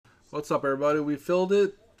What's up, everybody? We filled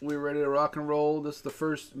it. We're ready to rock and roll. This is the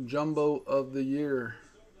first jumbo of the year.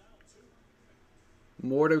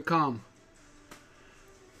 More to come.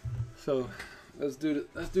 So let's do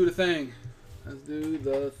the thing. Let's do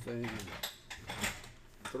the thing.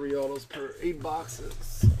 3 autos per 8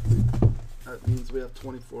 boxes. That means we have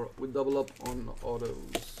 24. We double up on the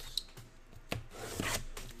autos.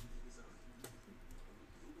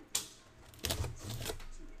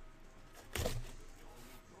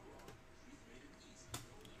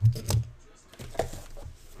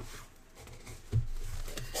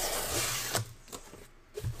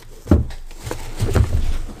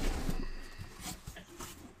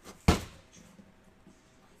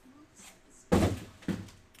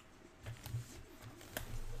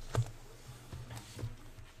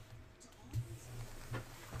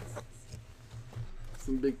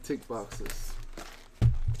 Some big tick boxes.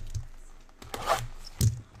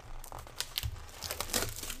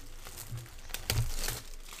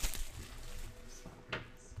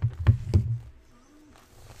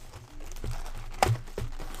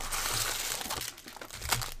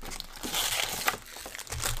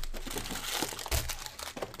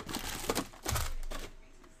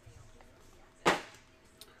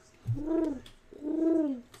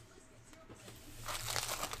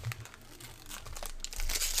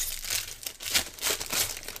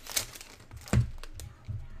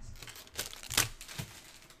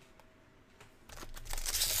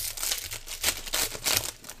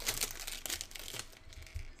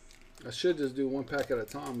 I should just do 1 pack at a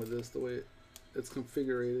time with this, the way it's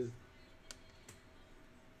configured.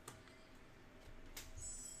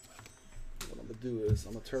 What I'm going to do is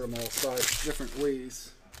I'm going to turn them all sides different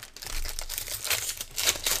ways.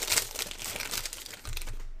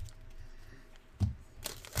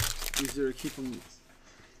 Easier to keep them.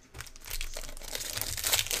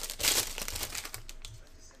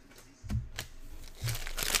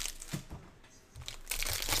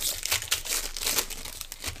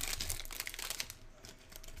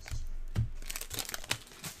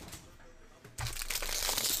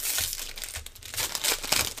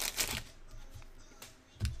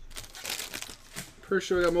 Pretty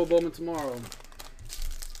sure I got more Bowman tomorrow.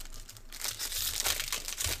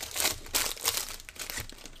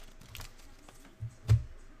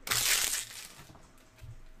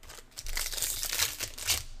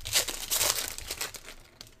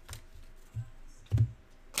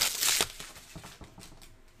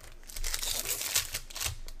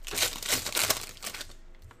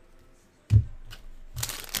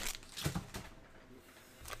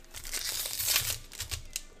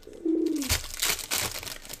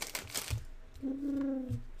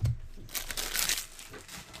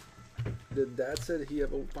 Did Dad said he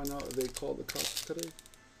ever find out if they called the cops today?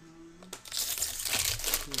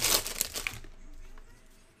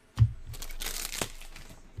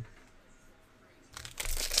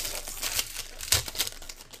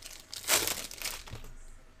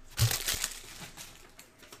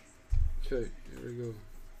 Okay, here we go.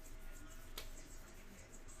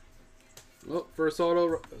 Oh, first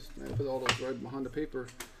auto. Put all those right behind the paper.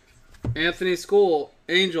 Anthony School,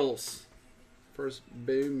 Angels. First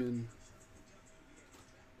Bowman.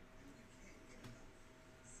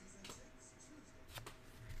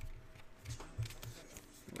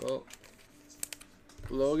 Well,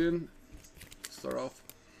 Logan, start off.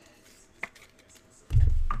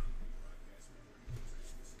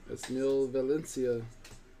 It's Neil Valencia.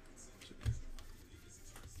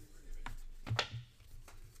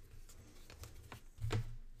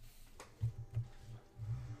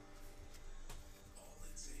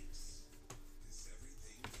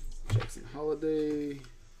 Jackson Holiday.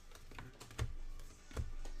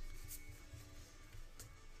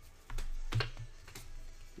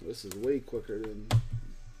 This is way quicker than.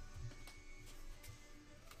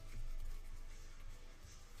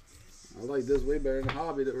 I like this way better than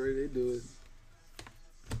Hobby, the way they do it.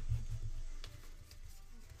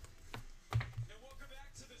 And welcome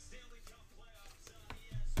back to the Stanley Cup playoffs on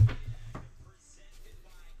ESPN, presented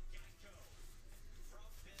by Geico. From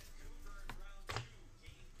Vancouver in round 2,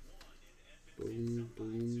 game 1 in Edmonton. Boom,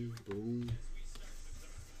 boom, boom.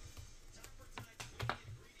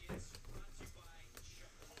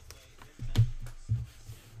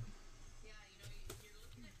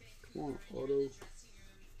 Come on, Auto.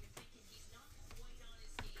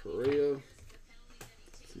 Perea.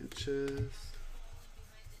 Sanchez.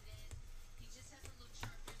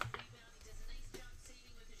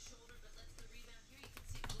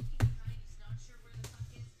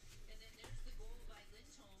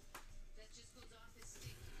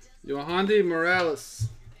 Yohandy Morales.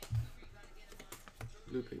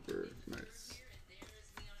 Blue paper. Nice.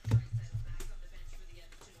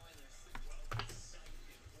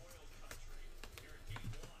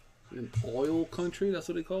 in oil country. That's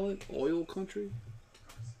what they call it, oil country.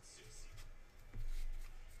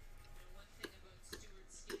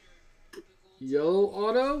 Yellow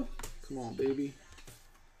auto. Come on, baby.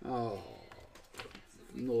 Oh,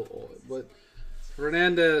 no oil. But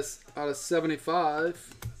Hernandez out of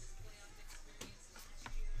 75.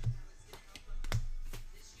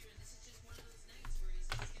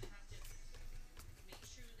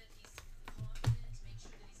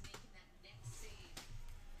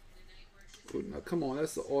 Ooh, now come on,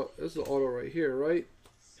 that's the auto right here, right?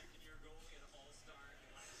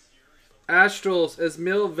 Astros,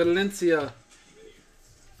 Esmil Valencia.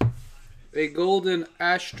 A golden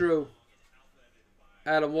Astro.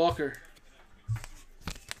 Adam Walker.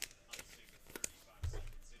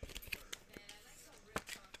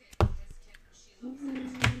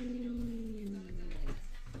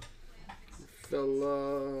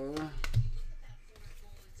 Fella.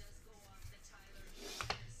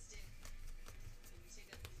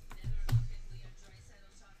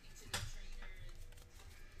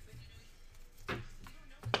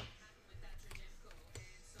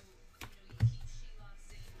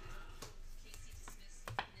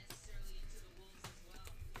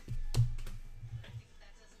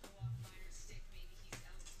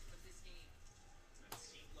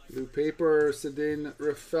 New paper, Cedin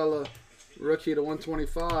Rafaela, rookie to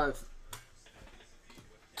 125.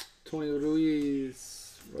 Tony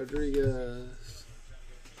Ruiz, Rodriguez.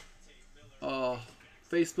 Oh,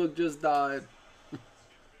 Facebook just died.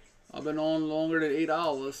 I've been on longer than 8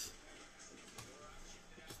 hours.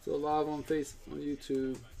 Still live on Facebook, on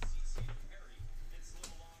YouTube.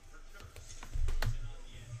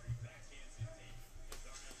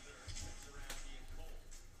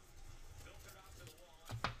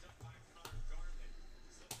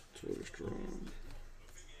 Twitter strong.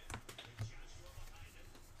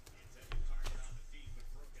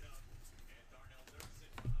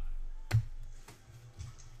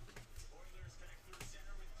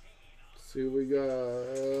 See what we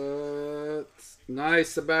got. Nice,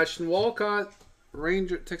 Sebastian Walcott,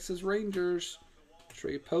 Texas Rangers.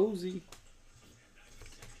 Trey Posey.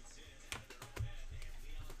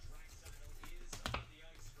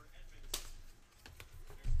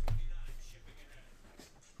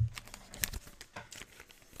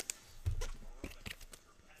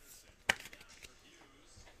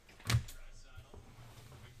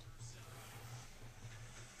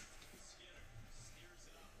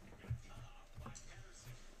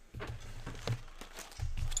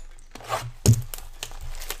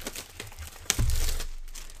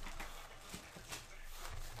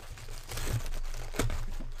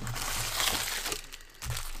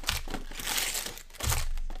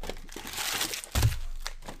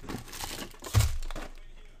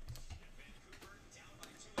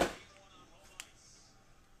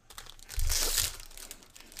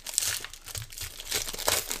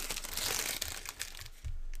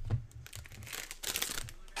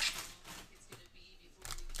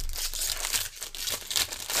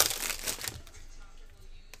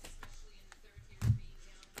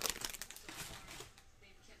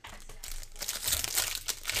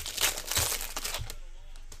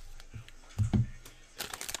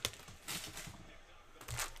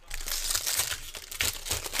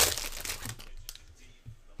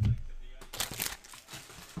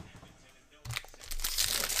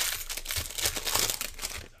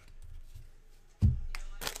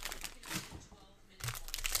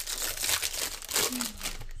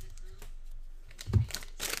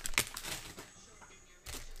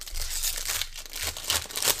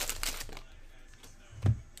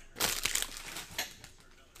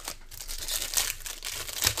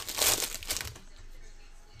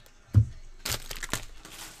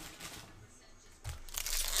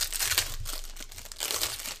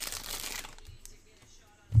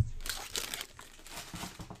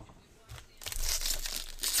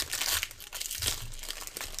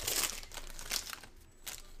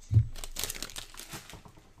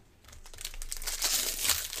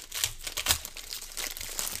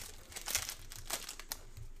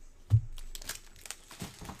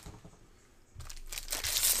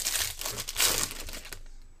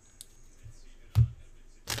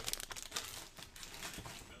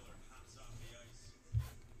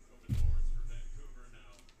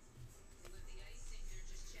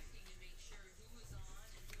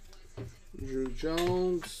 Drew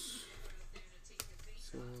Jones.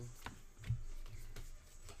 So.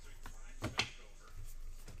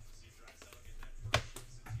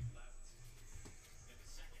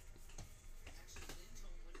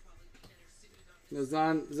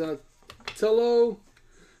 Zanatello.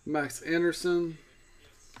 Max Anderson.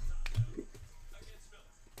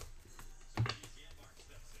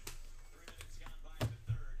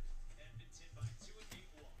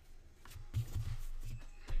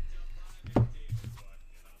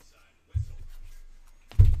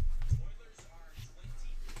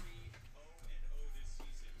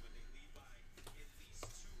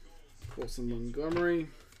 Carson Montgomery.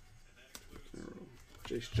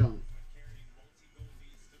 Jace Jung.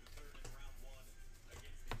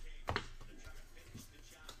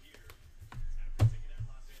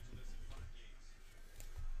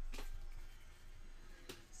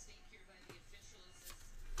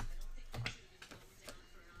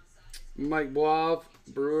 Mike Boab,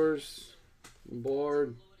 Brewers,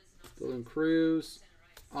 Lombard, Dylan Cruz,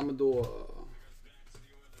 Amador.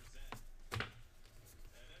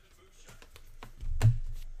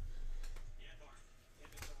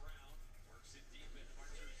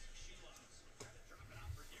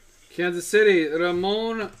 Kansas City,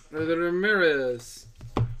 Ramon Ramirez.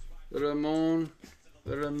 Ramon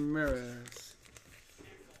Ramirez.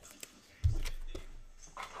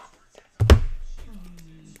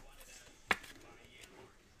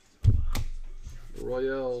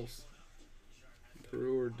 Royals.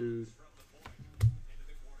 Brewer dude.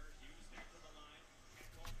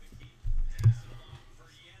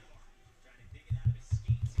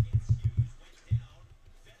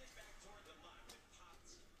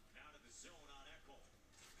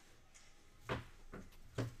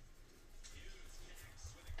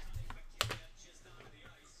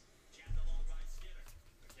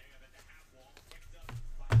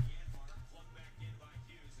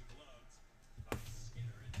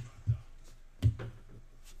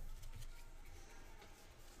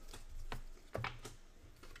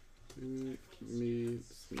 Me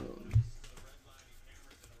smell.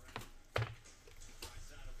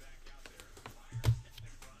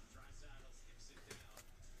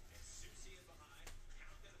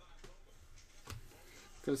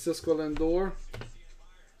 Francisco Lindor,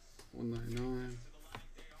 199.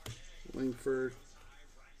 Langford.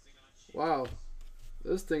 Wow,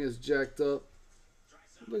 this thing is jacked up.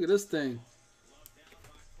 Look at this thing.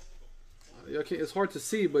 It's hard to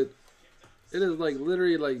see, but it is like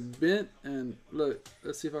literally like bent. And look,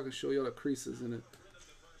 let's see if I can show y'all the creases in it.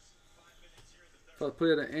 If I put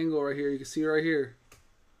it at an angle right here, you can see right here.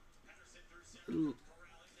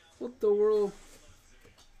 What the world?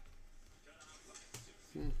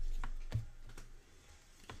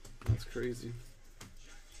 That's crazy.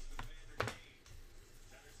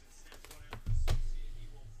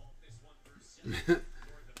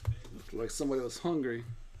 Looked like somebody was hungry.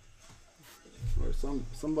 Or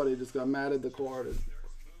somebody just got mad at the card.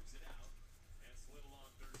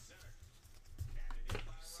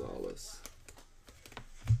 Solace.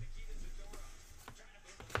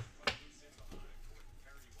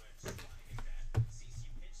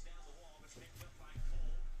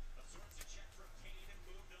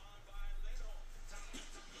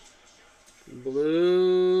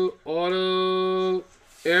 Blue auto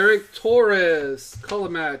Eric Torres color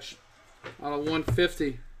match on a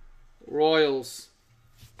 150 Royals.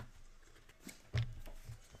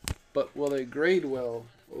 But will they grade well?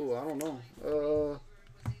 Oh, I don't know.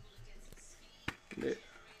 Yeah.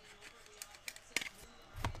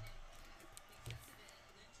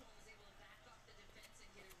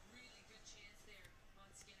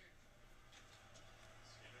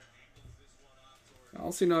 I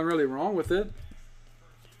don't see nothing really wrong with it.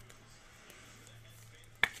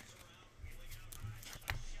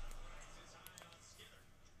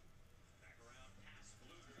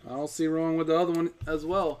 I don't see wrong with the other one as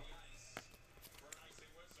well.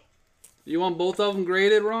 You want both of them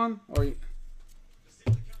graded, Ron? Or you...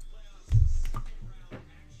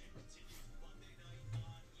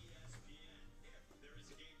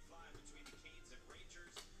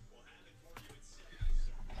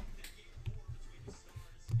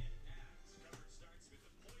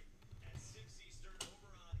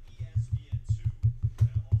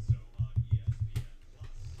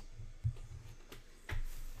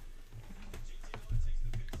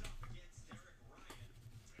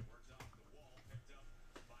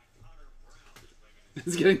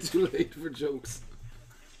 It's getting too late for jokes.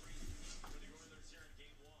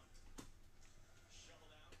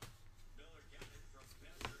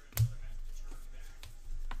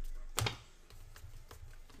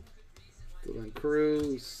 Dylan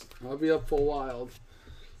Cruz. I'll be up for a while.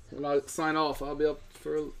 When I sign off, I'll be up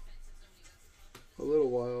for a little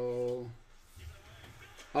while.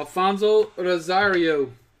 Alfonso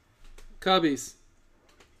Rosario. Cubbies.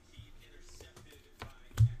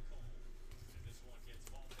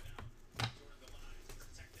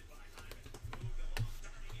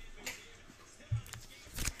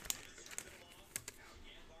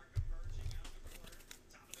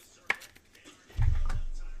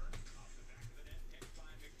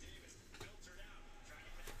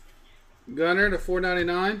 Gunner to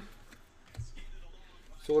 499.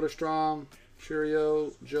 Soderstrom,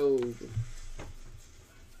 Cheerio, Job.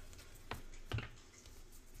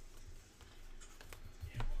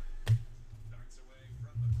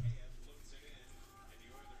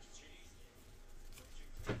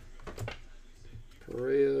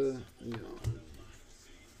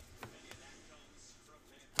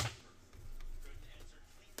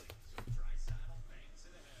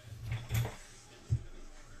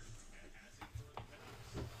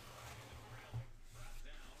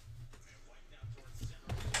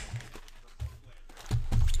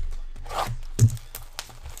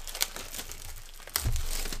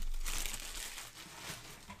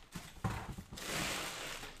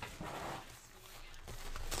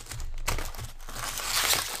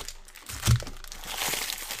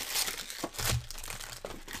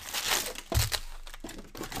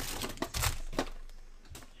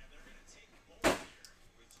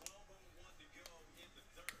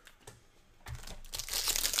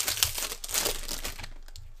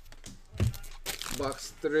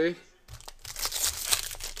 3.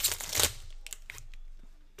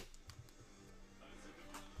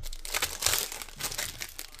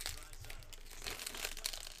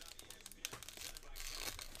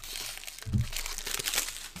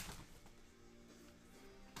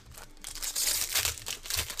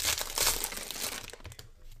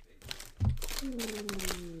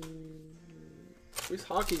 These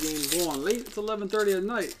hockey games go on late. It's 11:30 at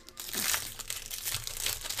night.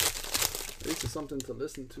 At least it's something to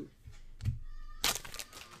listen to.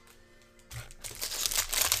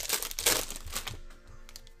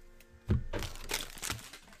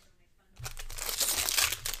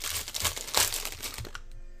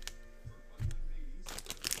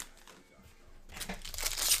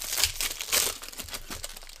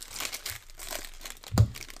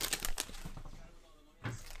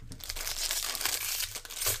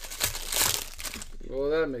 Well,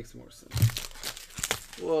 that makes more sense.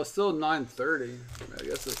 Well, it's still 9:30. I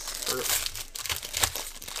guess it's early.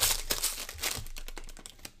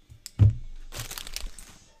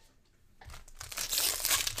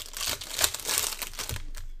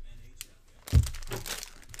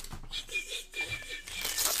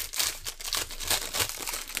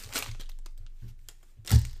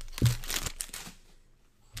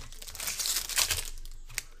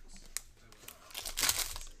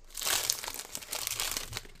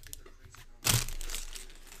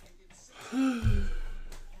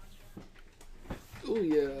 Oh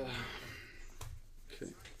yeah.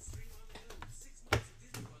 Okay.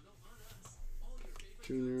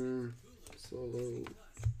 Junior solo.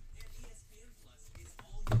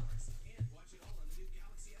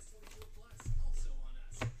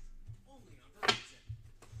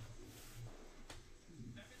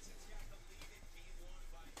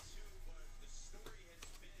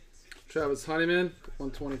 Travis Honeyman,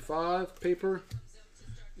 125 paper.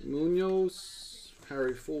 Munoz,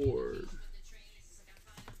 Harry Ford.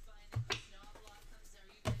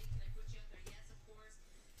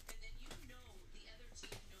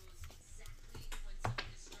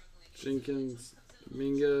 Jenkins,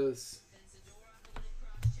 Dominguez.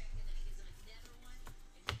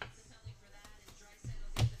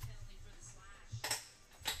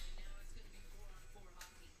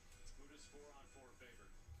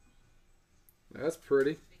 That's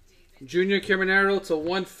pretty. Junior Caminero to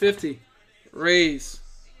 150. Rays.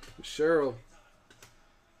 Cheryl.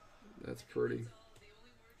 That's pretty.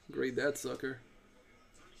 Grade that sucker.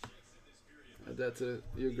 Add that to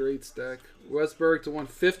your grade stack. Westberg to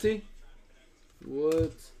 150.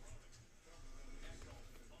 Woods.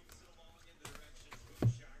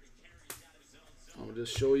 I'm going to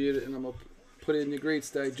just show you it and I'm going to put it in your grade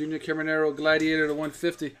stack. Junior Caminero Gladiator to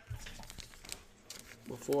 150.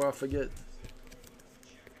 Before I forget.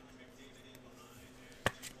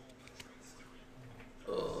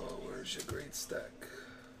 Oh, where's your grade stack?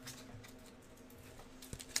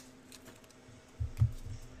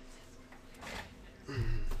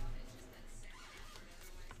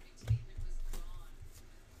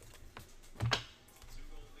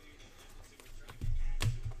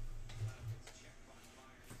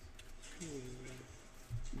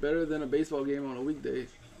 Better than a baseball game on a weekday,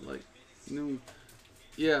 like noon.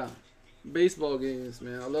 Yeah, baseball games,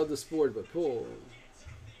 man. I love the sport, but cool.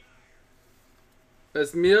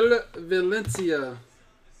 Esmil Valencia,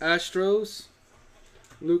 Astros.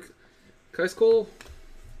 Luke Keiskol.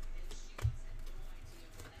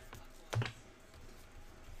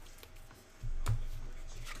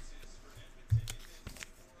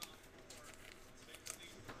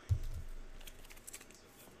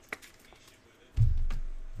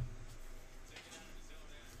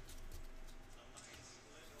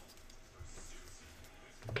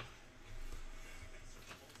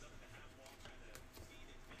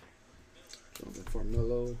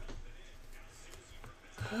 Farmelo.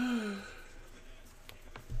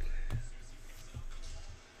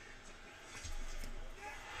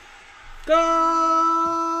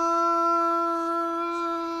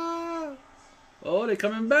 Oh, they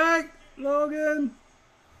coming back, Logan.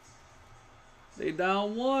 They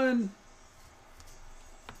down 1.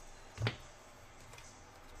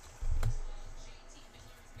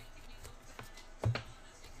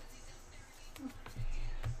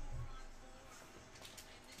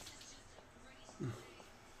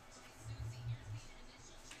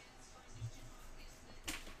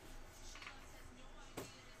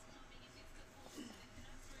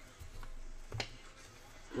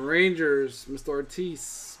 Rangers, Mr.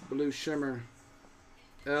 Ortiz, Blue Shimmer.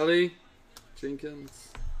 Ellie, Jenkins.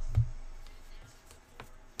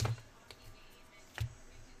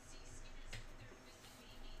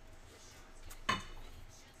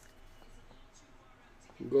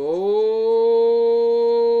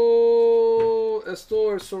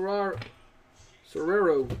 Pastor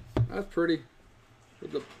Sorrero. That's pretty.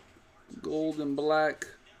 With the gold and black.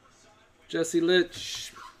 Jesse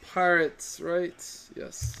Litch. Pirates, right?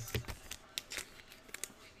 Yes.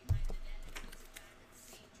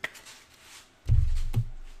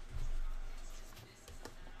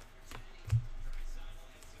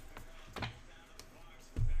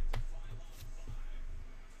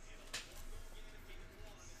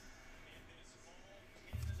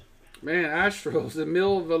 Man, Astros,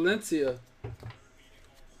 Emil Valencia.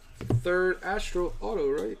 Third Astro auto,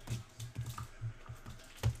 right?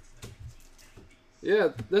 Yeah,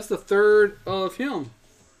 that's the third of him.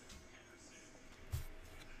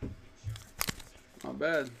 Not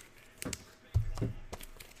bad.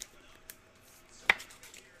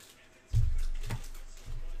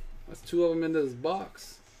 That's two of them in this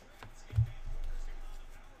box.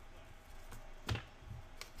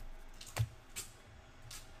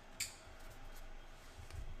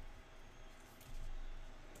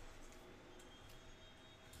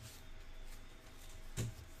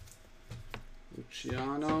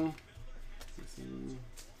 Luciano.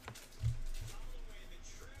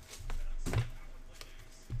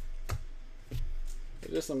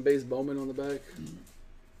 There's some base Bowman on the back.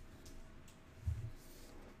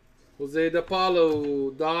 Jose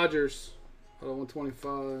DePaulo, Dodgers. Out of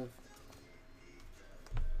 125.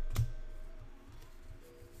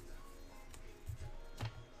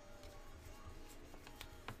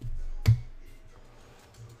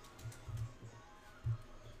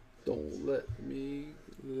 Don't let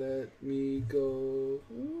me go.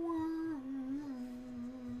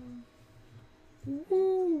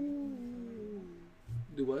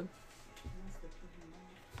 Do what?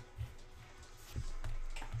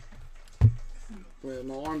 Wait,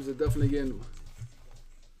 my arms are definitely getting.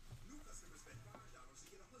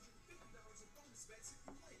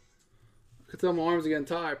 I can tell my arms are getting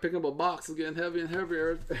tired. Picking up a box is getting heavier and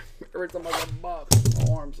heavier. Every time I got a box,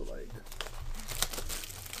 my arms are like.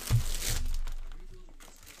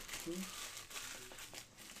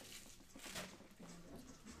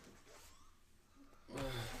 I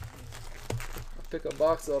pick a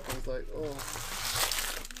box up and it's like, oh.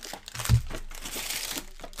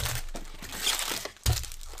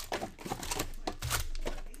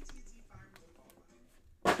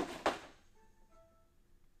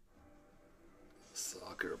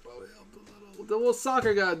 Soccer probably helped a little. What's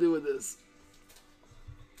soccer got to do with this?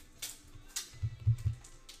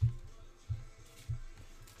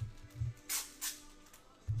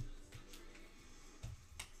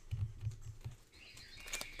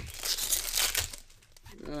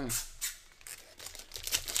 Yeah.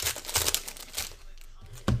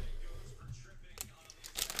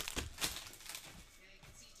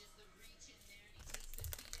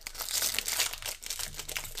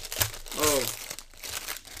 Oh.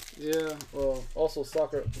 Yeah, well, also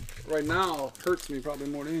soccer right now hurts me probably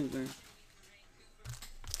more than anything.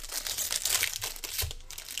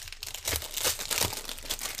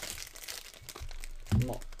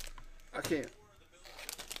 I can't.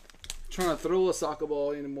 Trying to throw a soccer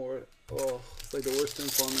ball anymore. Oh, it's like the worst thing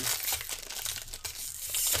for me.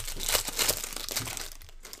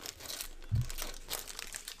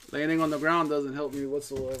 Landing on the ground doesn't help me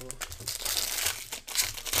whatsoever.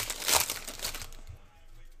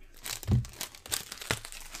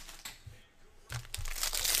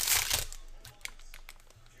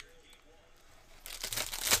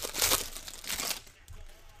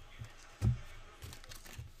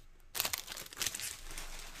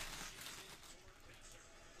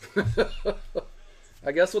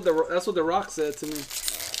 I guess that's what the Rock said to me.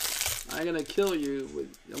 I ain't gonna kill you, but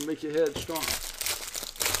I'll make your head strong.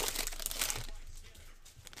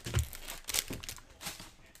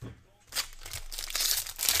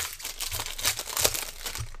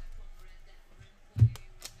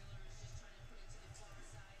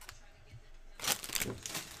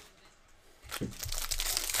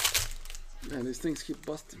 Man, these things keep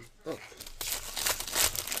busting up.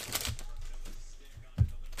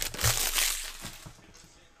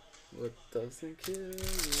 What doesn't kill you?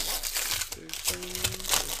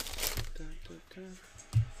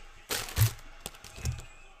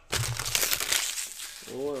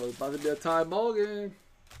 Oh, it's about to be a tie ball game.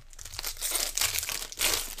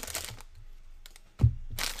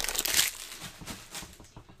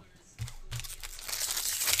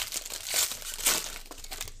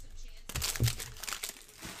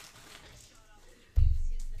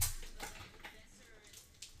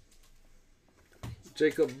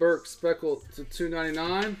 Jacob Burke speckled to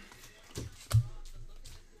 $2.99.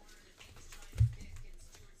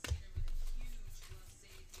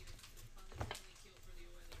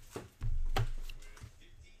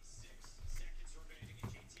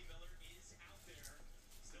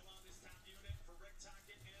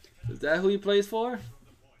 that who he plays for?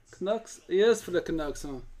 Canucks? He is for the Canucks,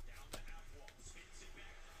 huh?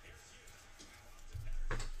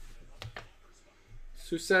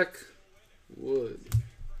 Susak Wood.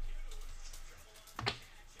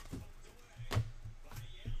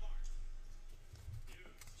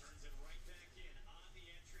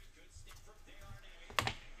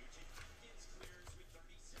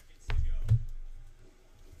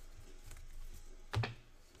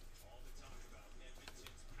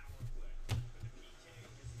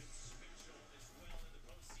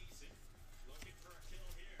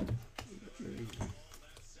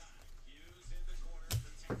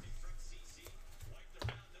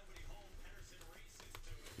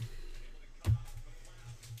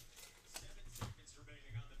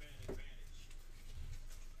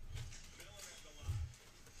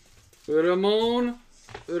 Ramon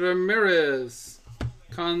Ramirez,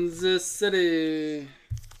 Kansas City.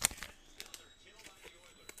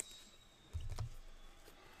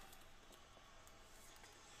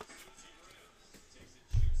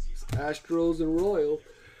 Astros and Royal.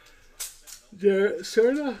 Jarrett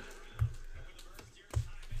Serna.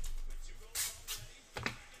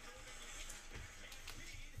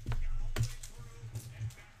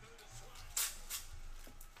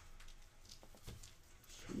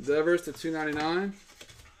 Devers to 299.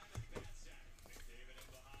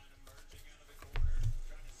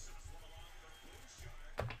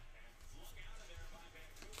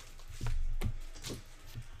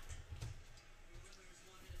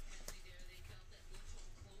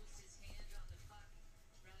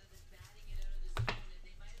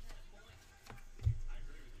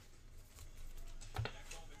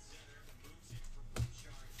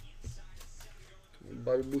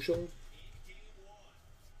 Bobby Bouchon.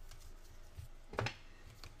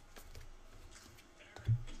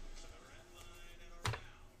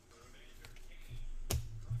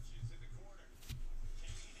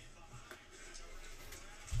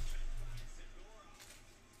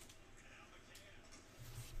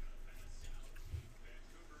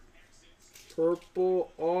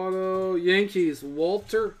 Purple auto Yankees.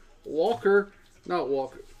 Walker, not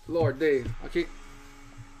Walker. Lord Dave, I can't.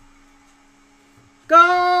 Go!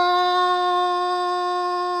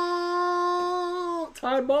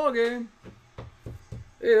 Tied ball game.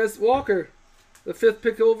 Hey, that's Walker, the 5th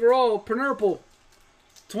pick overall. Purple,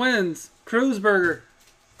 Twins. Kruzberger.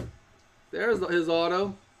 There's his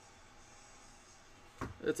auto.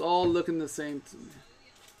 It's all looking the same to me.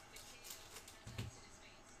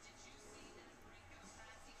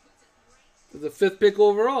 The 5th pick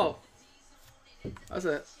overall. That's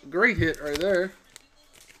a great hit right there.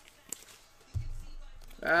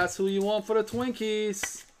 That's who you want for the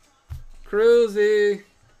Twinkies. Cruzy.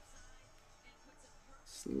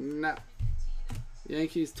 Snap.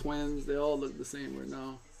 Yankees, Twins, they all look the same right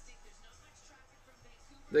now.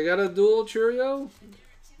 They got a dual Cheerio.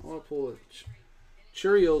 I want to pull it.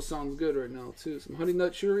 Cheerios sounds good right now too. Some Honey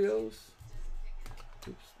Nut Cheerios.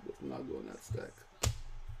 Oops, I'm not going that stack.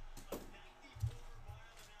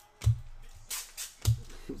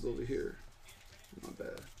 It's over here. Not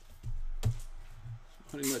bad.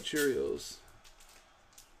 Honey Nut Cheerios.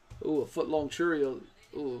 Ooh, a foot long Cheerio.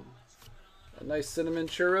 Ooh, a nice cinnamon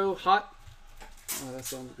churro, hot. Oh, that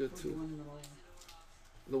sounds good too.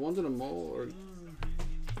 The ones in the mall or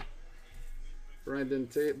Braden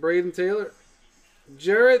Taylor,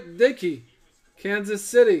 Jarrett Dickey, Kansas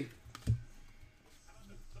City.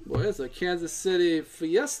 Boy, it's a Kansas City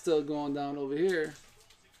fiesta going down over here.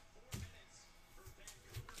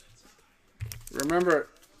 Remember,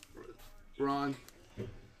 Ron.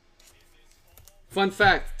 Fun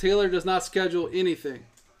fact, Taylor does not schedule anything.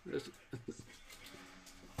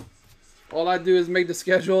 All I do is make the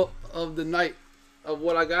schedule of the night of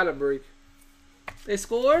what I gotta break. They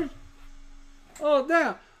scored? Oh,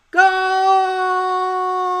 damn. Goal!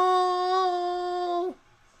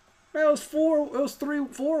 Man, it was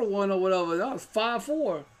 3-4-1 or whatever. That was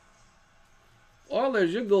 5-4.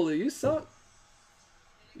 Oilers, your goalie, you suck.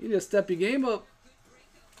 You need to step your game up.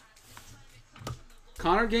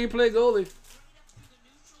 Connor gameplay goalie.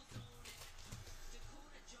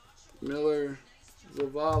 Miller,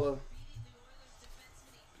 Zavala.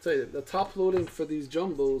 I'll tell you, the top loading for these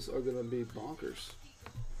jumbos are going to be bonkers.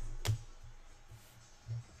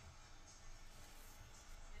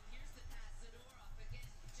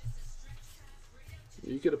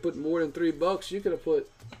 You could have put more than $3. You could have put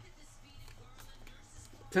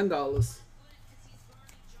 $10.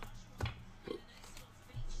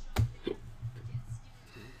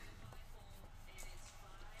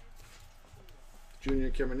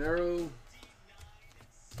 Junior Caminero.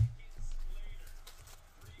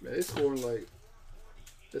 Man, they scoring like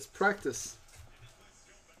It's practice.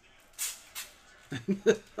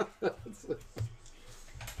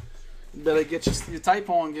 Better get your type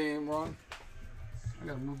on game, Ron. I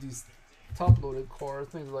gotta move these top loaded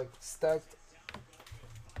cards. Things like stacked.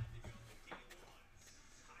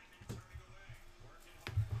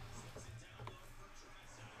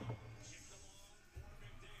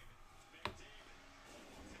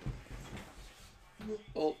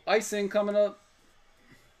 Oh, icing coming up.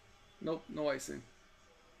 Nope, no icing.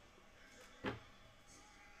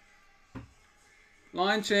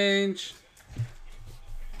 Line change.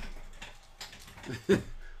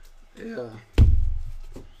 Yeah.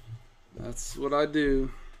 That's what I do.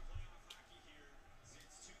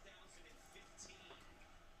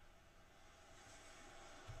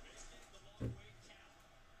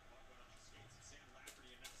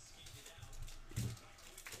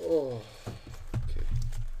 Oh. Okay.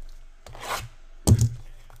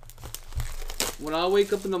 When I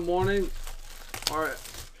wake up in the morning, all right,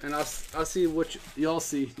 and I see what y'all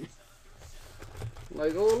see.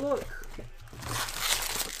 Like, oh look,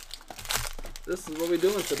 this is what we're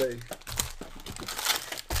doing today.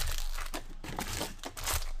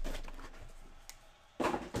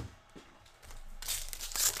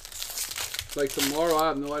 Like tomorrow, I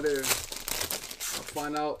have no idea. I'll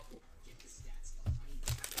find out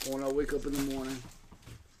when I wake up in the morning.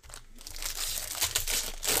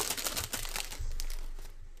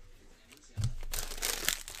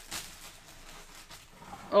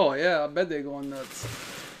 Oh yeah, I bet they're going nuts.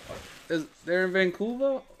 They're in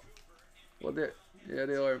Vancouver? Well, they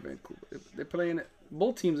are in Vancouver. They're playing it.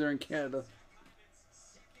 Both teams are in Canada.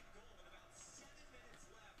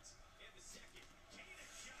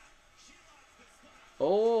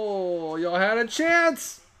 Oh, y'all had a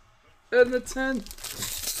chance in the 10.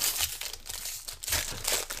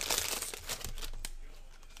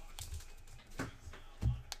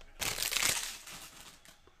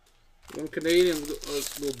 One Canadian go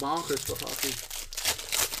bonkers for hockey.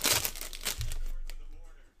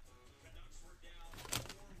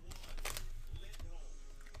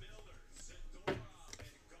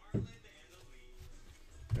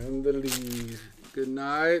 And the lead. Good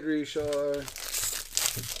night, Richard.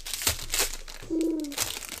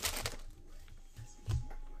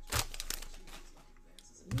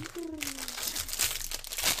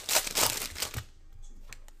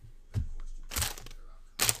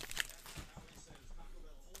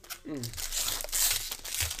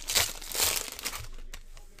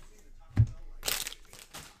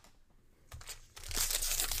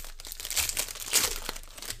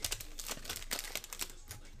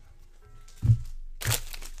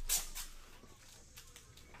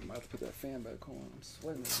 I have to put that fan back on. I'm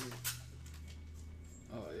sweating over here.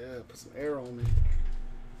 Oh yeah, put some air on me.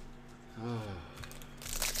 Oh.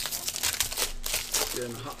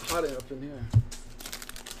 Getting hot up in here.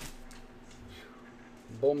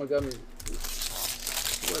 Bowman got me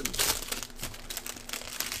sweating.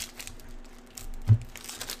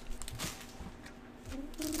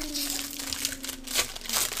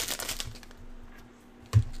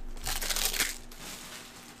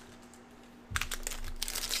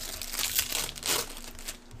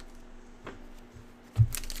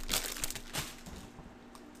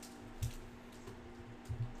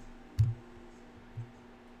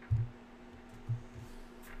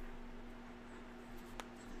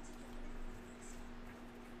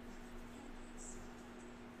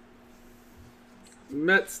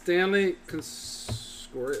 Met Stanley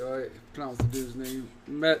score it. I pronounce the dude's name.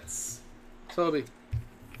 Mets. Toby.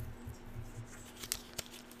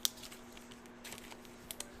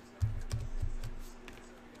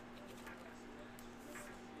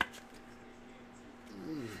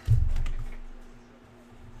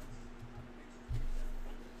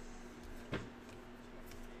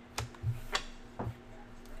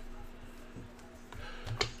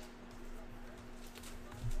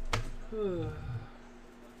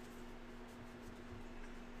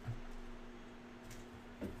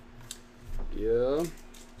 Yeah.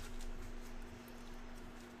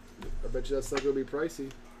 I bet you that stuff will be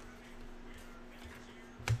pricey.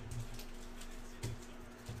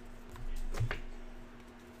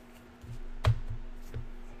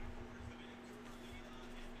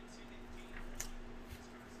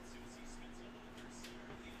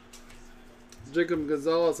 Jacob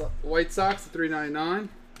Gonzalez, White Sox, $3.99.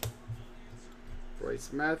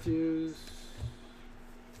 Bryce Matthews.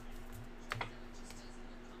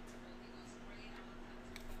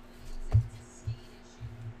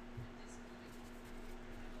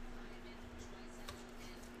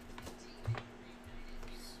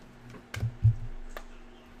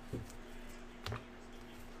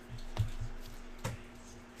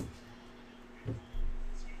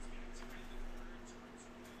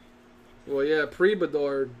 Oh yeah,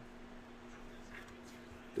 pre-Bedard.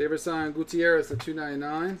 Daverson Gutierrez at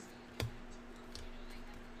 299.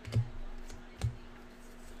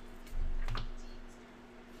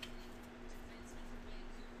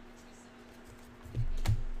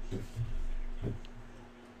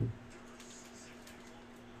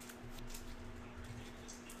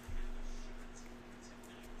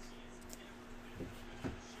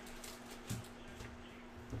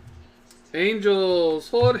 Angels,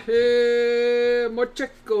 Jorge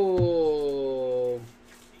Mocheco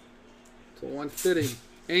to 150.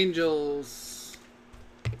 Angels.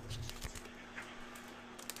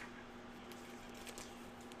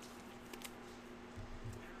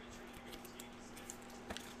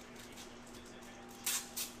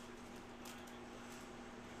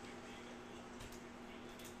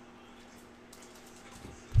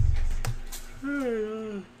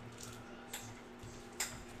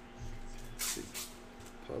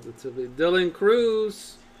 Positively. Dylan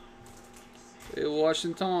Cruz. Hey,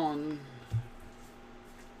 Washington.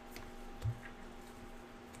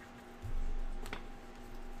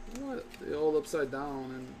 What? They all upside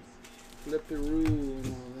down and flip the rule and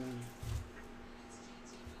all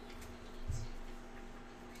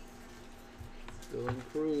that. Dylan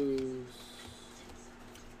Cruz.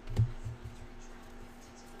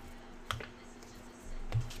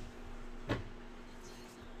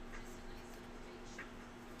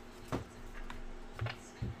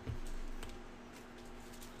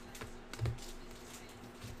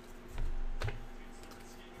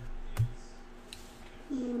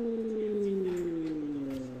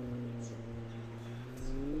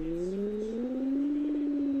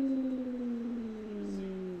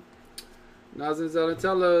 Nazin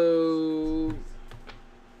Zanatello,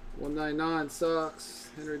 199 Sox.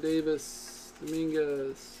 Henry Davis,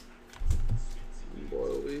 Dominguez. Boy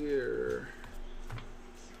over here.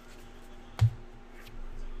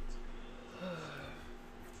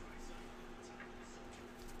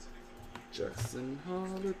 Jackson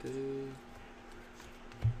Holiday.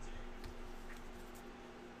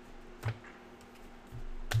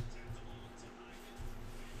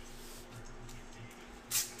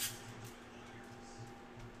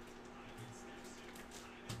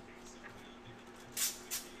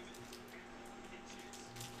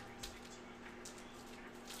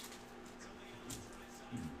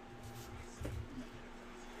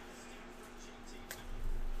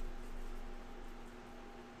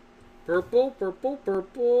 Purple, purple,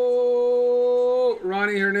 purple.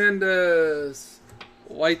 Ronnie Hernandez.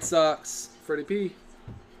 White Sox. Freddie P.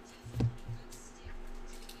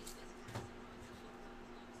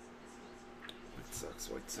 White Sox,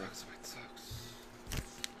 White Sox, White Sox.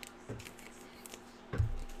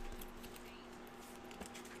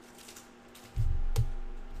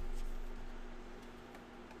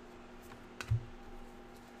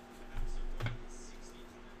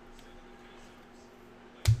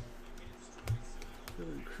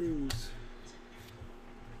 Cruz.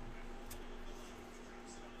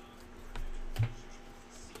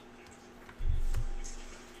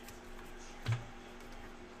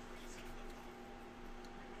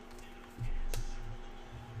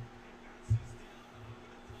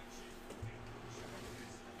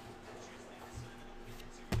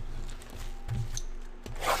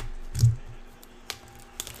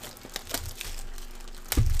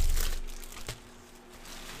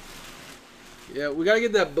 Yeah, we gotta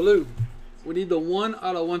get that blue. We need the 1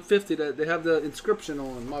 out of 150 that they have the inscription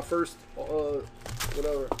on. My first,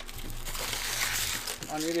 whatever.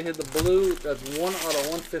 I need to hit the blue. That's 1 out of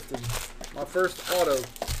 150. My first auto.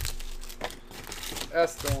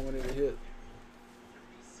 That's the one we need to hit.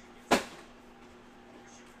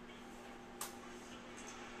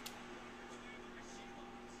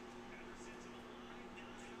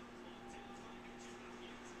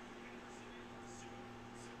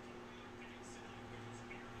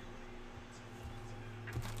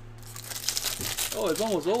 Oh, it's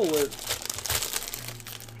almost over with.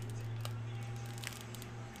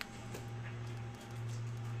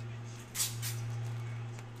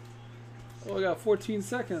 Oh, I got 14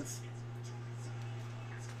 seconds.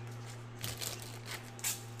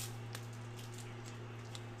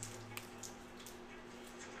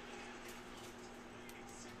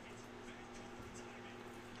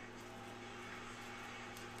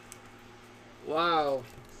 Wow.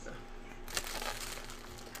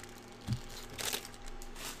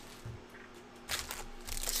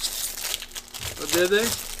 Did they?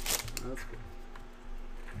 That's cool.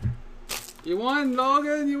 You won,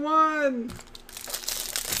 Logan. You won.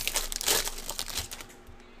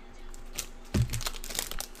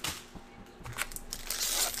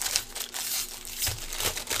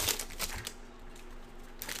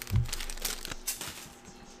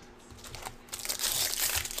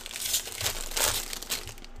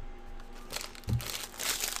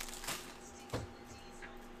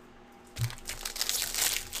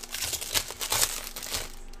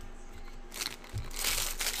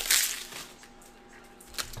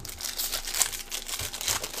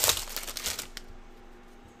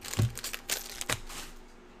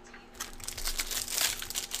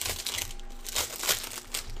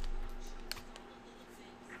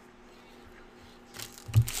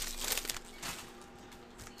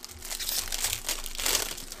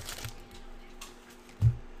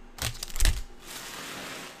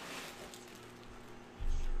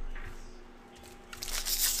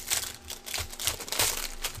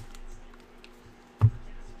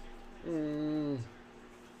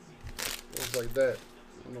 like that.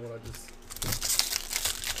 I don't know what I just.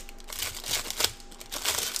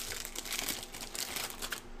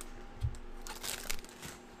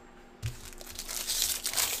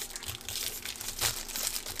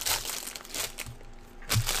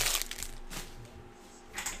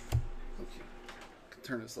 Okay,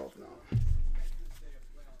 turn this off now.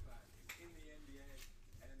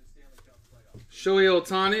 Shohei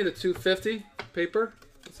Ohtani, the 250 paper.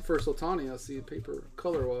 That's the first Ohtani I see paper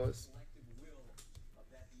color wise.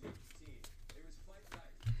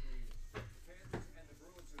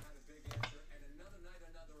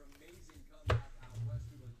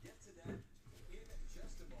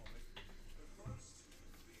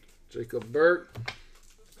 Jacob Burke.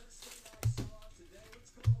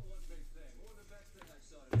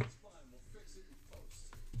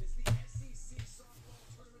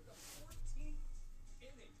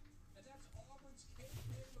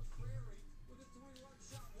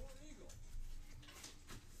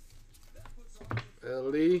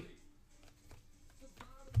 Lee.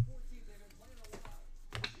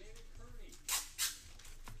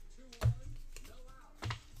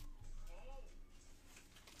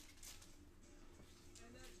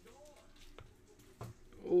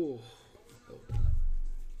 Oh,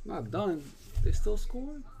 not done. They still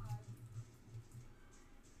scoring?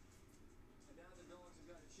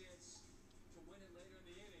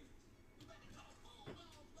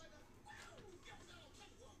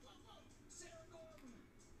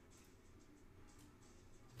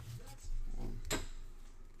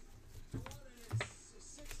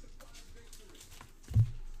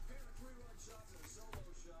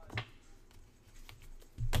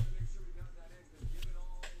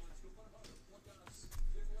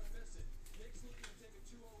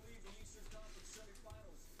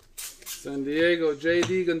 San Diego,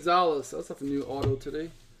 J.D. Gonzalez. That's a new auto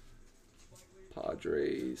today.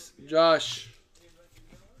 Padres. Josh.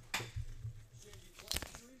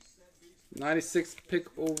 96 pick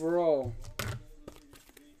overall.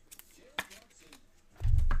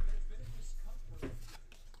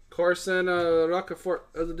 Carson Rocafort.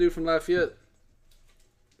 That's a dude from Lafayette.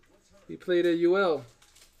 He played at UL.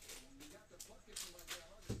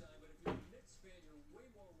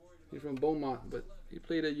 He's from Bowman, but he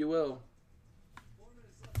played at UL.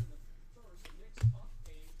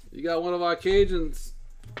 You got one of our Cajuns,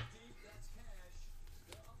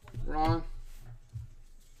 Ron.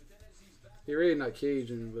 He really not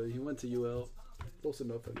Cajun, but he went to UL. Close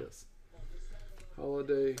enough, I guess.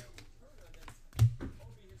 Holiday.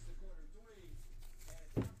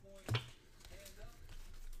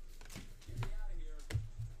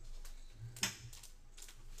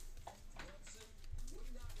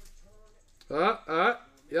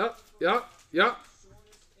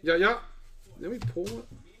 Yeah. Let me pull it.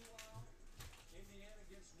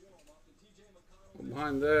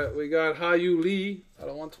 Behind that, we got Hayu Lee out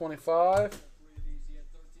of 125.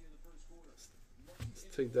 Let's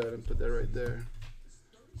take that and put that right there.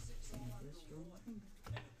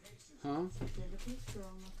 Huh?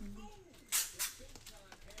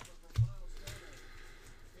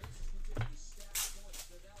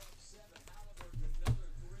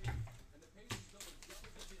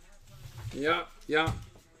 Yeah.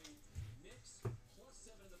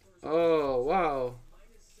 Oh, wow.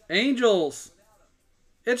 Angels.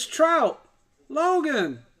 It's Trout.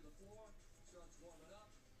 Logan.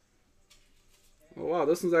 Oh, wow.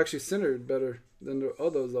 This one's actually centered better than the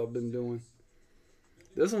others I've been doing.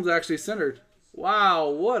 This one's actually centered. Wow,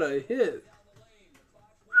 what a hit.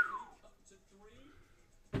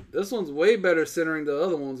 This one's way better centering than the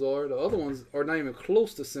other ones are. The other ones are not even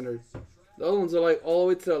close to centered. The other ones are like all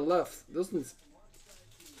the way to the left. This one's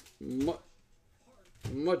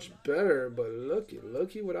much better, but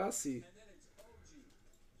looky what I see.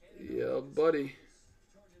 Yeah, buddy.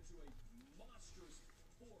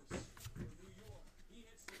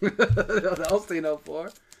 That was staying up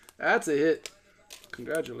for. That's a hit.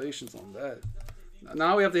 Congratulations on that.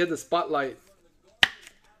 Now we have to hit the spotlight.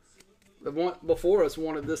 The one before us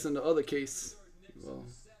wanted this in the other case. Well,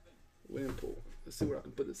 we didn't pull. Let's see where I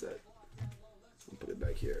can put this at. I'll put it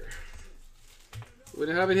back here. We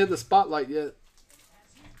haven't hit the spotlight yet.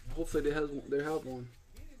 Hopefully they have one.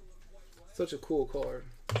 Such a cool card.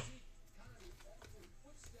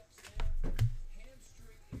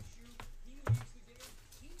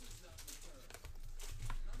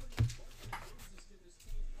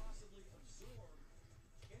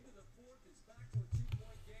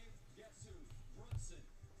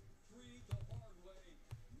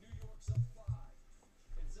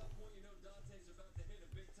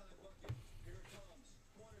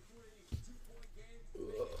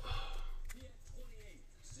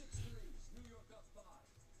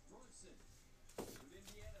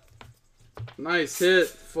 Nice hit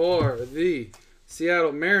for the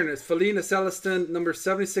Seattle Mariners. Felina Celestin, number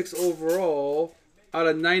 76 overall, out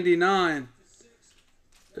of 99.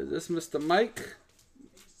 Is this Mr. Mike?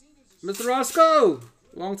 Mr. Roscoe!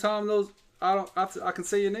 Long time those. I can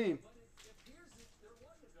say your name.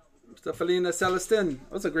 Mr. Felina Celestin.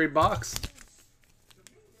 That's a great box.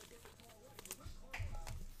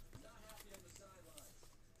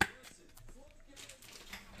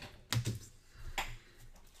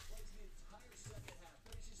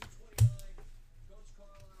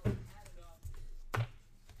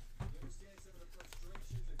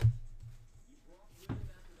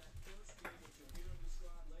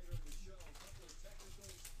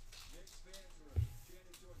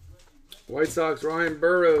 White Sox, Ryan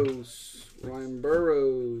Burrows. Ryan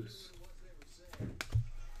Burrows.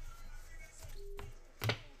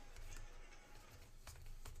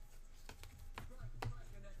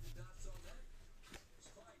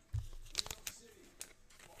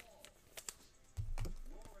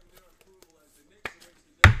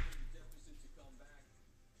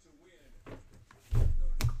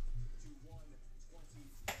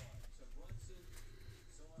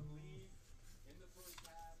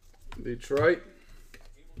 Detroit.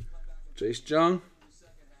 Jace Jung.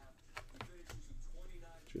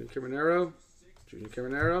 Junior Caminero. Junior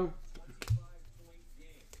Caminero.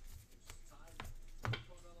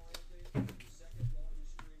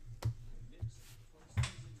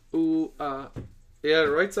 Ooh, yeah,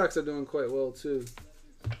 the White Sox are doing quite well too.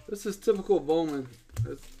 This is typical Bowman.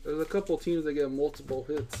 There's a couple teams that get multiple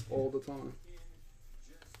hits all the time.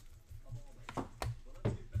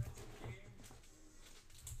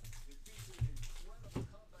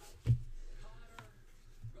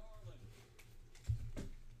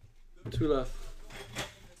 Two left.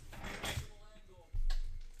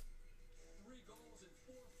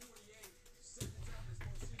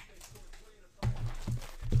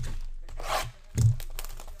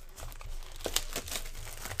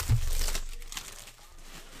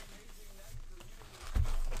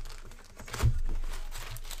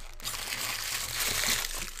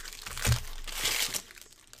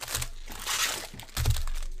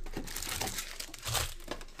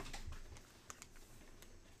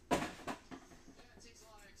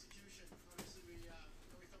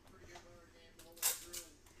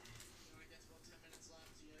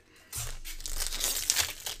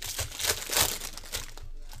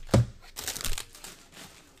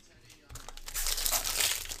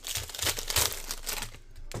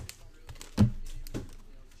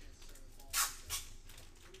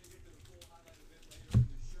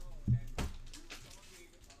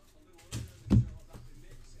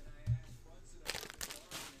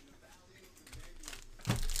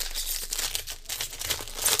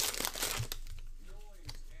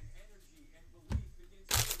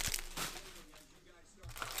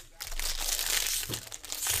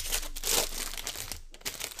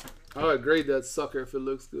 I would grade that sucker if it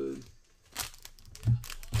looks good.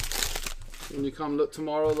 When you come look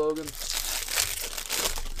tomorrow, Logan,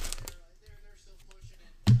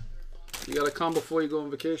 you gotta come before you go on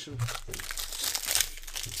vacation.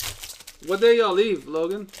 What day y'all leave,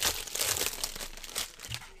 Logan?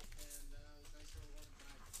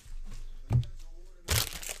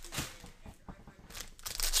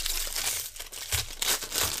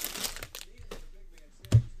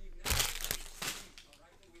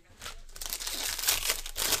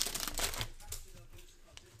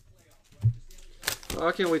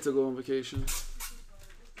 I can't wait to go on vacation.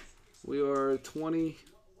 We are 20.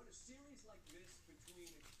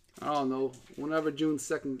 I don't know. Whenever June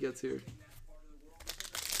 2nd gets here.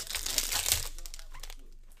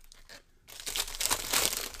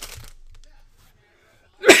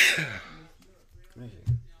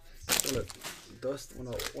 Look, dust.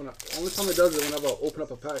 Only time it does it whenever I open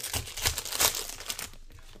up a pack.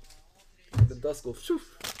 The dust goes. Shoof.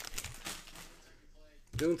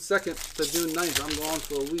 June 2nd to June 9th, I'm going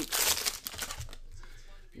for a week.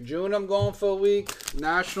 June, I'm going for a week.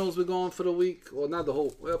 Nationals, we're going for the week. Well, not the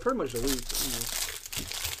whole, well, pretty much a week.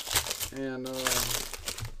 And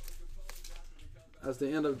that's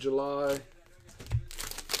the end of July.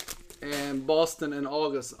 And Boston in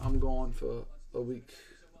August, I'm going for a week.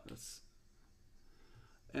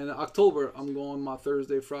 And in October, I'm going my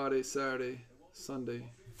Thursday, Friday, Saturday,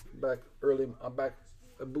 Sunday. Back early, I'm back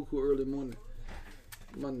at Buku early morning.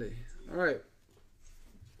 Monday. All right.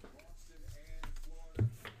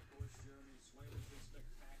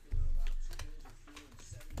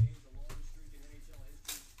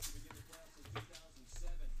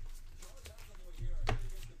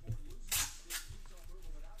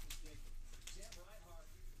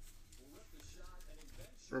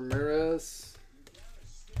 Ramirez.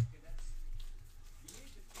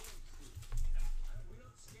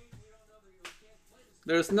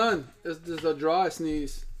 There's none. It's just a dry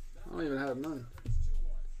sneeze. I don't even have none.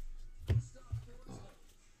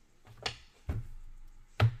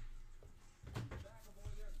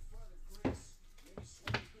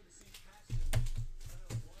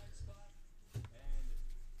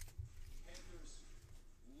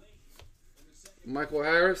 Michael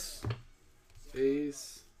Harris,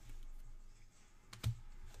 A's.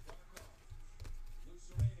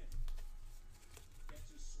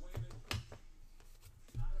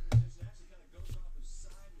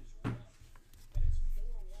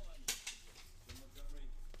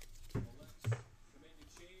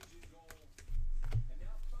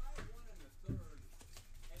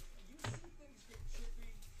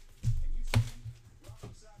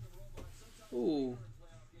 Ooh.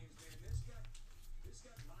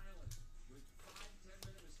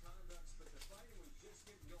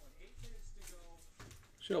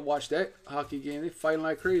 Should have watched that hockey game. They fighting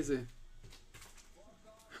like crazy.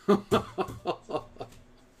 The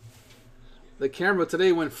camera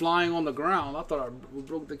today went flying on the ground. I thought I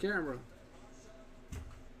broke the camera.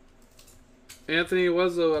 Anthony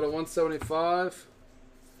Wezzo at a 175.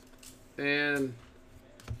 And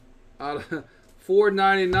out of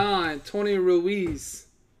 499, Tony Ruiz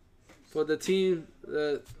for the team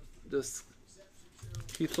that just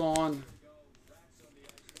keeps on.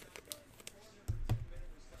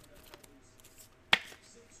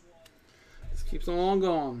 Just keeps on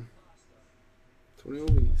going. Tony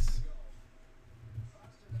Ruiz.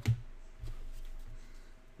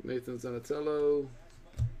 Nathan Zanatello.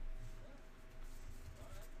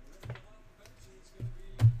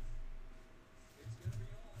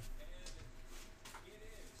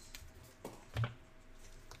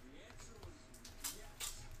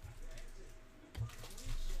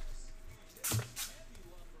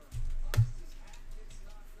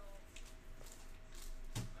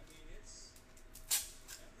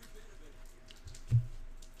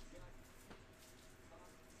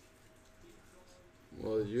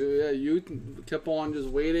 Well, you kept on just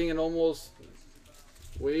waiting and almost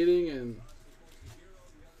waiting and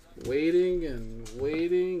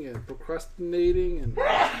procrastinating and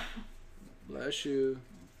bless you.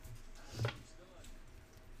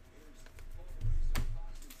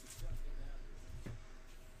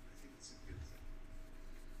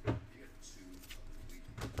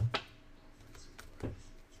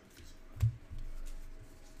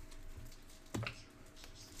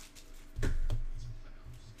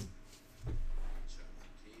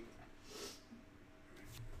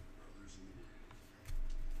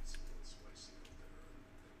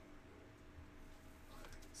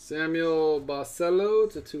 Samuel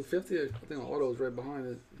Barcelo to 250. I think auto is right behind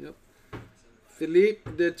it. Yep.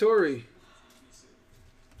 Philippe De Torre.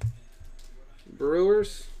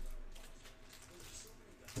 Brewers.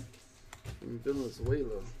 And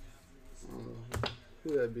Venezuela. I don't know who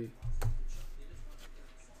that'd be.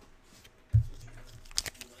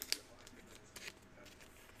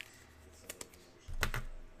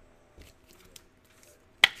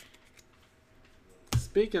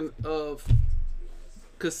 Speaking of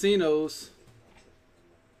casinos.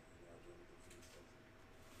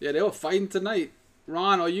 Yeah, they were fighting tonight.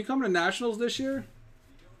 Ron, are you coming to Nationals this year?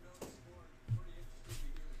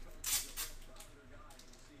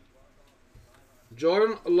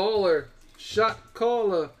 Jordan Lawler, shot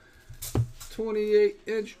caller,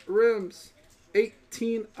 28-inch rims,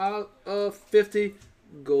 18 out of 50,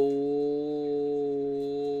 gold.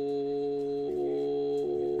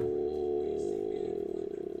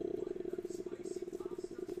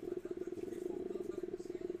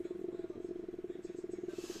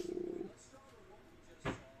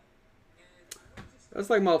 That's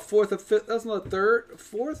like my fourth or fifth. That's my third,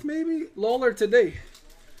 fourth maybe. Lawler today.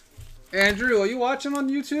 Andrew, are you watching on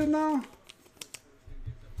YouTube now?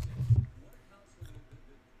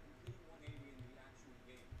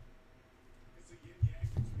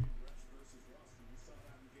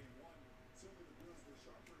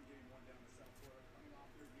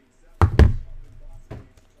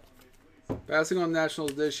 Passing on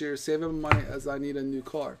Nationals this year, saving money as I need a new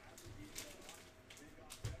car.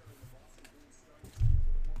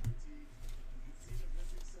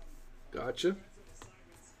 Gotcha.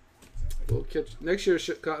 We'll catch next year.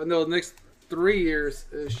 Chicago. No, next 3 years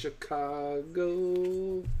is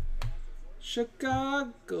Chicago.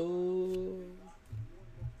 Chicago.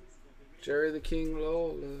 Jerry the King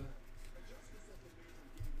Lawler.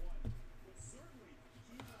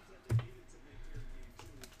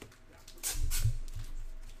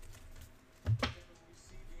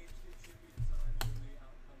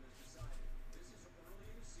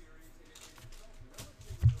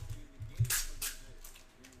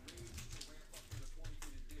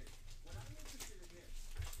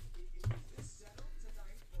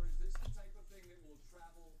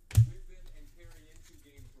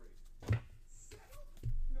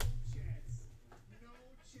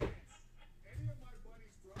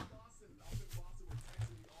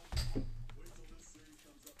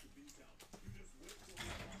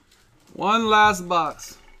 One last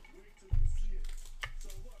box.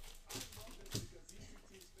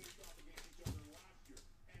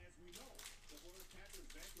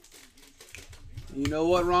 You know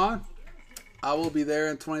what, Ron? I will be there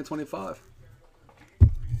in 2025.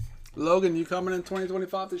 Logan, you coming in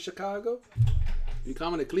 2025 to Chicago? You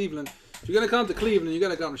coming to Cleveland? If you're gonna come to Cleveland, you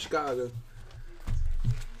gotta come to Chicago.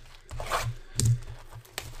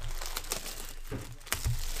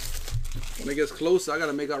 When it gets closer, I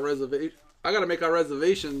gotta make our reservation. I gotta make our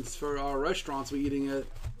reservations for our restaurants we're eating at.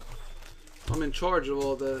 I'm in charge of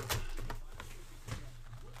all that.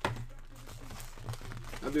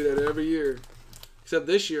 I do that every year. Except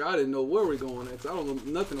this year, I didn't know where we're going next. I don't know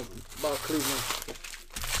nothing about Cleveland.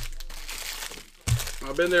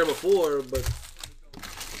 I've been there before, but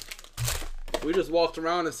we just walked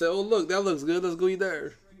around and said, "Oh, look, that looks good. Let's go eat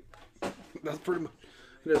there." That's pretty much.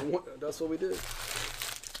 That's what we did.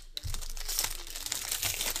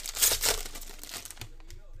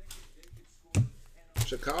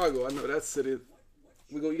 Chicago, I know that city.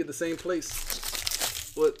 We go eat at the same place.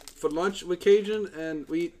 For lunch with Cajun, and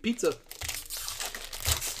we eat pizza,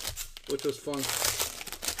 which was fun.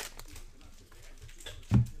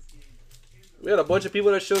 We had a bunch of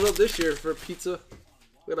people that showed up this year for pizza.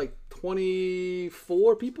 We had like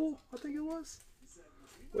 24 people, I think it was.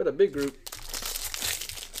 We had a big group.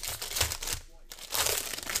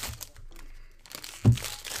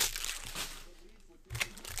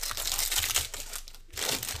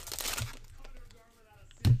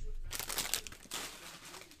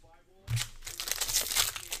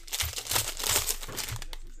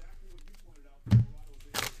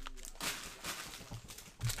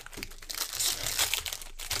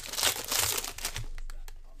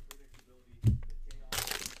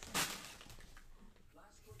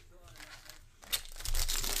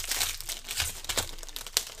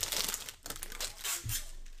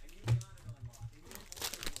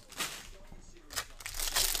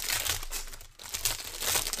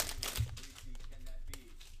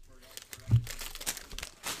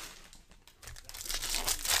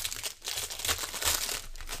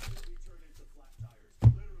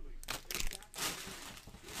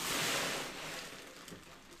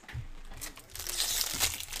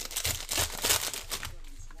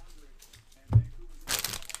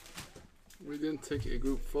 We didn't take a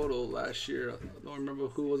group photo last year. I don't remember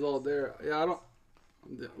who was all there. Yeah,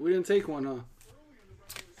 we didn't take one, huh?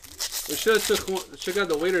 We should have took one. Should have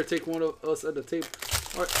got the waiter to take one of us at the table.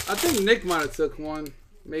 Or, I think Nick might have took one,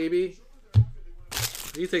 maybe.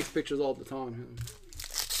 He takes pictures all the time.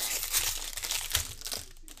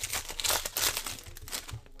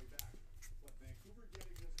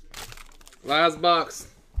 Last box.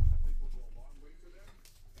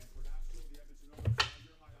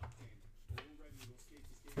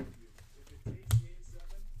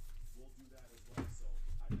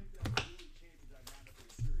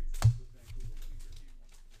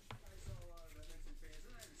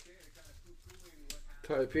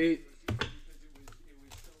 Hi, Pete.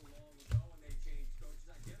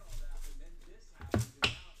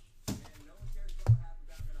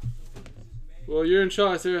 Well, you're in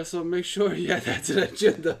charge here, so make sure you add that to the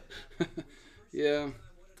agenda. Yeah.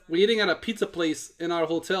 We're eating at a pizza place in our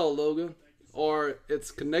hotel, Logan. Or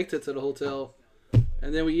it's connected to the hotel.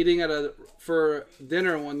 And then we're eating for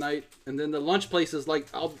dinner one night. And then the lunch place is like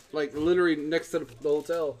literally next to the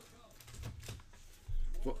hotel.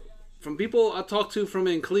 From people I talked to from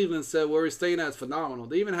in Cleveland said where we're staying at is phenomenal.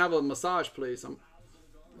 They even have a massage place,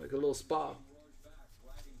 like a little spa.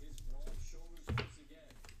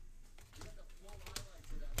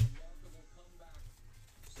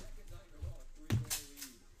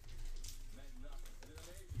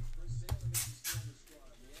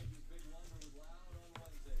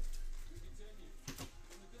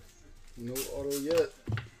 No auto yet.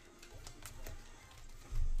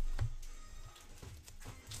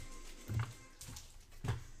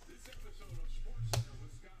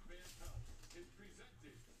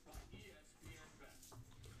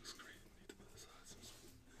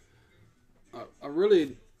 I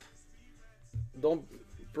really don't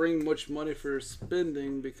bring much money for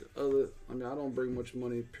spending because I don't bring much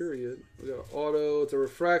money, period. We got auto, it's a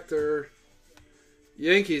refractor.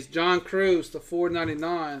 Yankees, John Cruz to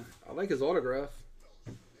 $4.99. I like his autograph.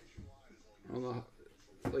 I don't know.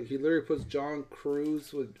 Like he literally puts John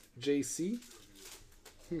Cruz with JC.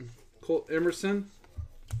 Colt Emerson.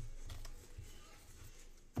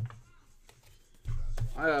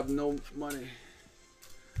 I have no money.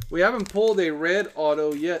 We haven't pulled a red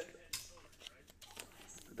auto yet.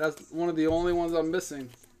 That's one of the only ones I'm missing.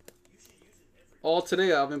 All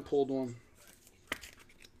today I haven't pulled one.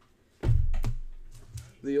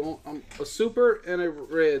 A super and a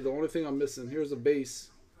red. The only thing I'm missing. Here's a base.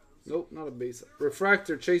 Nope, not a base.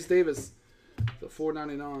 Refractor, Chase Davis. The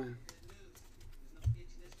 $4.99.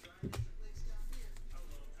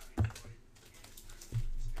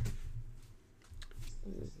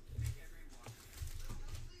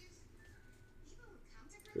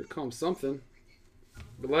 Here comes something.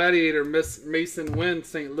 Gladiator, Miss Mason Wynn,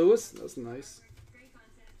 St. Louis. That's nice.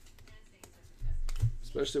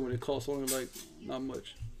 Especially when it costs only like not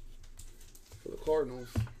much for the Cardinals.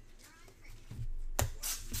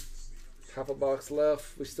 Half a box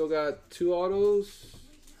left. We still got 2 autos.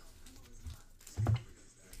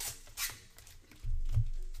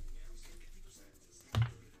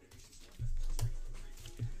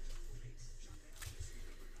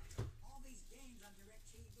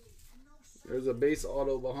 There's a base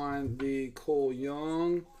auto behind the Cole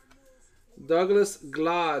Young. Douglas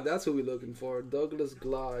Glad. That's who we're looking for. Douglas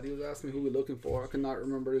Glad. He was asking me who we're looking for. I cannot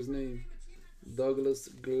remember his name. Douglas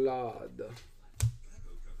Glad.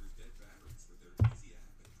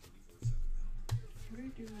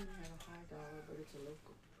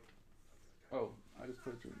 Oh, I just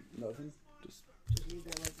put it to nothing. Just leave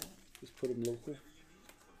that like that. Just put them local.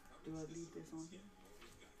 Do I leave this on here?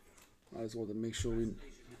 I just wanted to make sure we.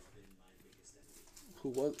 Who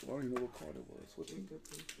was? I don't even know what card it was. What team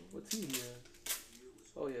he has?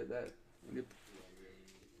 Oh yeah, that.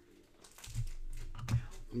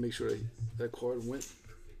 Make sure that card went.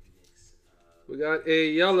 We got a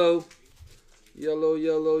yellow. Yellow.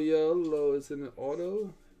 It's in the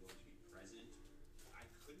auto.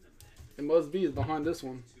 It must be. It's behind this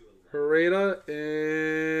one. Herrera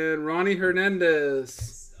and Ronnie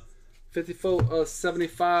Hernandez.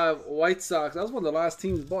 54/75 White Sox. That was one of the last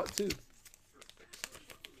teams bought too.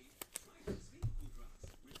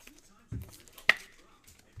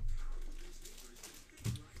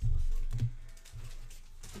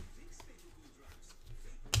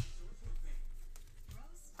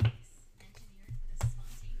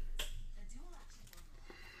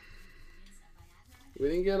 We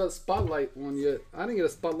didn't get a spotlight one yet. I didn't get a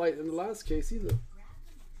spotlight in the last case either.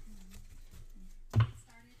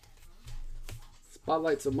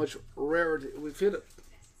 Spotlights are much rarer. We've hit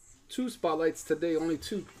 2 spotlights today. Only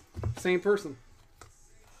 2. Same person.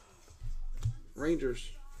 Rangers.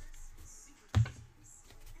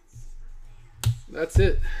 That's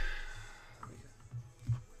it.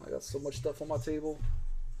 I got so much stuff on my table.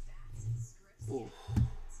 Ooh.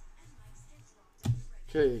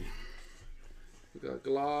 Okay. We got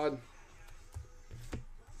Glad,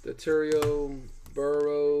 Deterio,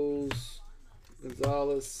 Burrows,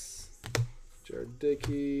 Gonzalez, Jared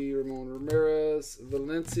Dickey, Ramon Ramirez,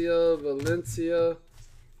 Valencia,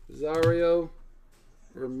 Rosario,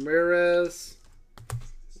 Ramirez,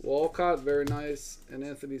 Walcott, very nice, and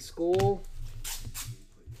Anthony School.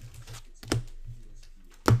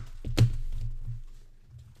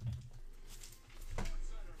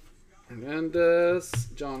 Hernandez,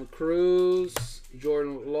 John Cruz,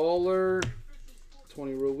 Jordan Lawler,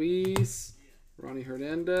 Tony Ruiz, Ronnie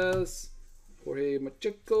Hernandez, Jorge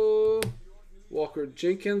Macheco, Walker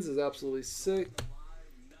Jenkins is absolutely sick,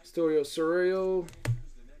 Storio Sorreo,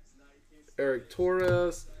 Eric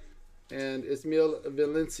Torres, and Ismael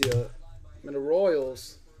Valencia. And the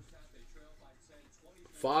Royals,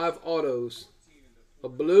 5 autos, a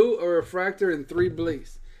blue, a refractor, and 3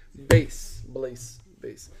 base.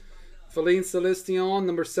 Feline Celestion,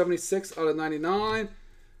 number 76/99.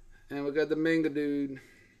 And we got the manga dude,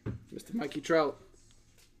 Mr. Mikey Trout.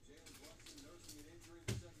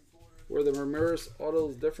 Were the Ramirez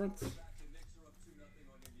autos different?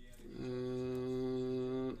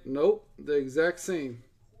 Nope, the exact same.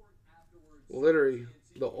 Literally,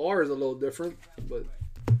 the R is a little different, but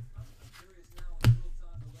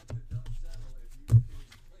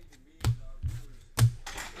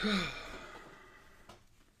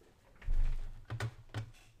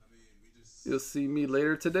you'll see me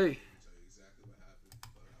later today.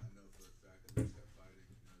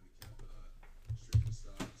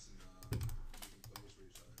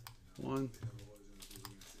 One,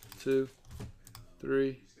 2,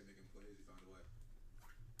 3.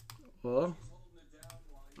 Well,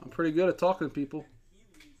 I'm pretty good at talking to people.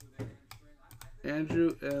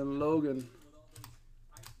 Andrew and Logan.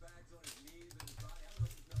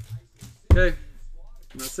 Okay,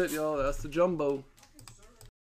 that's it, y'all. That's the jumbo.